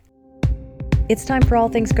It's time for All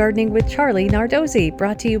Things Gardening with Charlie Nardozzi,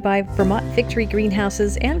 brought to you by Vermont Victory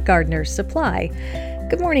Greenhouses and Gardener's Supply.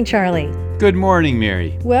 Good morning, Charlie. Good morning,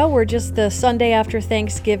 Mary. Well, we're just the Sunday after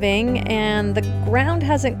Thanksgiving, and the ground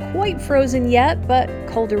hasn't quite frozen yet, but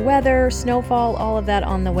colder weather, snowfall, all of that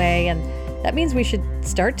on the way, and that means we should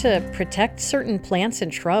start to protect certain plants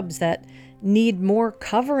and shrubs that need more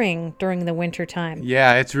covering during the winter time.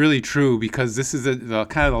 Yeah, it's really true, because this is the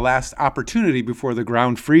kind of the last opportunity before the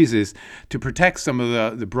ground freezes to protect some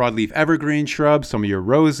of the broadleaf evergreen shrubs, some of your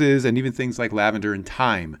roses, and even things like lavender and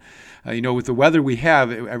thyme. With the weather we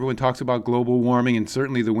have, everyone talks about global warming, and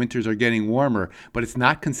certainly the winters are getting warmer, but it's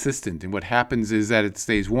not consistent. And what happens is that it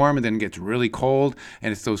stays warm and then gets really cold,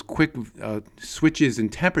 and it's those quick switches in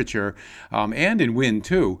temperature and in wind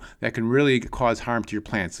too that can really cause harm to your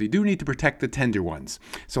plants. So you do need to protect the tender ones.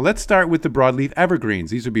 So let's start with the broadleaf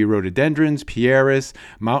evergreens. These would be rhododendrons, pieris,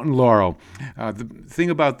 mountain laurel. The thing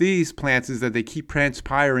about these plants is that they keep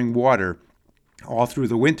transpiring water all through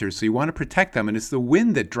the winter, so you want to protect them, and it's the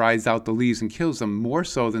wind that dries out the leaves and kills them more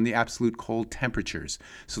so than the absolute cold temperatures.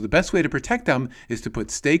 So the best way to protect them is to put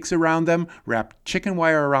stakes around them, wrap chicken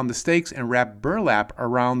wire around the stakes, and wrap burlap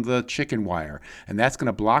around the chicken wire, and that's going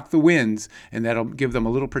to block the winds, and that'll give them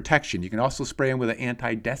a little protection. You can also spray them with an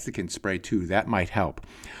anti-desiccant spray too. That might help.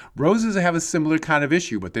 Roses have a similar kind of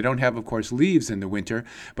issue, but they don't have, of course, leaves in the winter.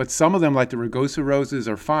 But some of them, like the rugosa roses,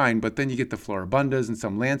 are fine, but then you get the floribundas and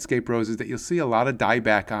some landscape roses that you'll see a lot of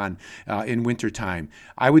dieback on in wintertime.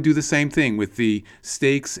 I would do the same thing with the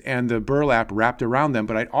stakes and the burlap wrapped around them,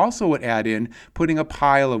 but I also would add in putting a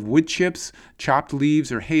pile of wood chips, chopped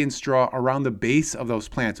leaves, or hay and straw around the base of those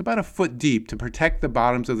plants, about a foot deep, to protect the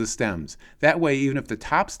bottoms of the stems. That way, even if the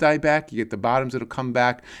tops die back, you get the bottoms that'll come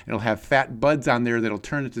back, and it'll have fat buds on there that'll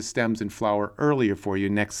turn into stems and flower earlier for you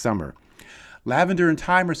next summer. Lavender and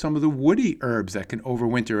thyme are some of the woody herbs that can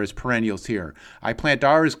overwinter as perennials here. I plant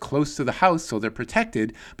ours close to the house so they're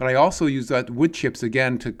protected, but I also use that wood chips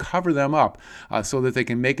again to cover them up so that they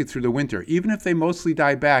can make it through the winter. Even if they mostly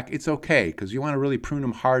die back, it's okay, because you want to really prune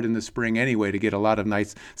them hard in the spring anyway to get a lot of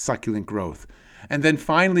nice succulent growth. And then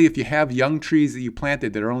finally, if you have young trees that you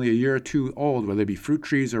planted that are only a year or two old, whether they be fruit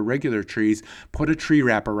trees or regular trees, put a tree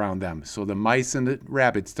wrap around them so the mice and the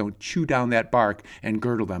rabbits don't chew down that bark and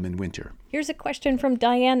girdle them in winter. Here's a question from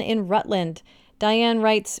Diane in Rutland. Diane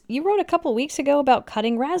writes, you wrote a couple weeks ago about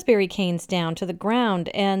cutting raspberry canes down to the ground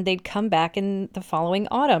and they'd come back in the following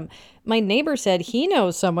autumn. My neighbor said he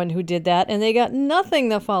knows someone who did that and they got nothing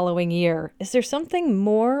the following year. Is there something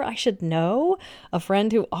more I should know? A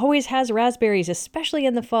friend who always has raspberries, especially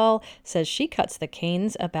in the fall, says she cuts the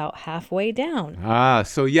canes about halfway down.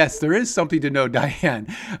 So yes, there is something to know, Diane.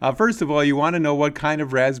 First of all, you want to know what kind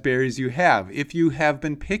of raspberries you have. If you have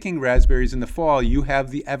been picking raspberries in the fall, you have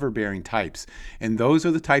the everbearing types. And those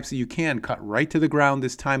are the types that you can cut right to the ground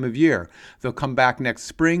this time of year. They'll come back next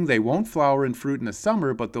spring. They won't flower and fruit in the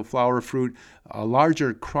summer, but they'll flower fruit a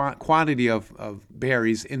larger quantity of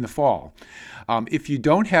berries in the fall. If you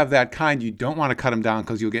don't have that kind, you don't want to cut them down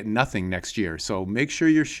because you'll get nothing next year. So make sure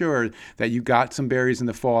you're sure that you got some berries in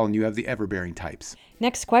the fall and you have the everbearing types.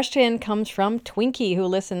 Next question comes from Twinkie, who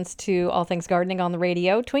listens to All Things Gardening on the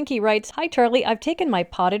radio. Twinkie writes, hi, Charlie. I've taken my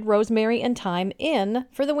potted rosemary and thyme in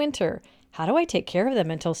for the winter. How do I take care of them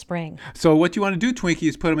until spring? So what you want to do, Twinkie,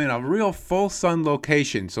 is put them in a real full sun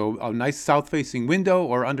location. So a nice south-facing window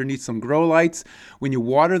or underneath some grow lights. When you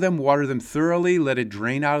water them thoroughly, let it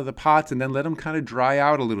drain out of the pots, and then let them kind of dry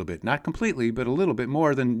out a little bit. Not completely, but a little bit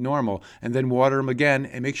more than normal. And then water them again,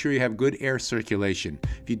 and make sure you have good air circulation.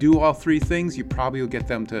 If you do all three things, you probably will get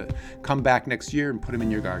them to come back next year and put them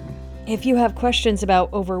in your garden. If you have questions about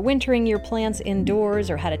overwintering your plants indoors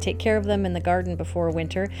or how to take care of them in the garden before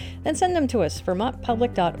winter, then send them to us,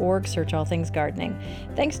 vermontpublic.org, search All Things Gardening.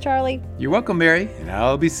 Thanks, Charlie. You're welcome, Mary, and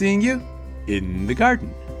I'll be seeing you in the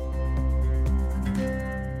garden.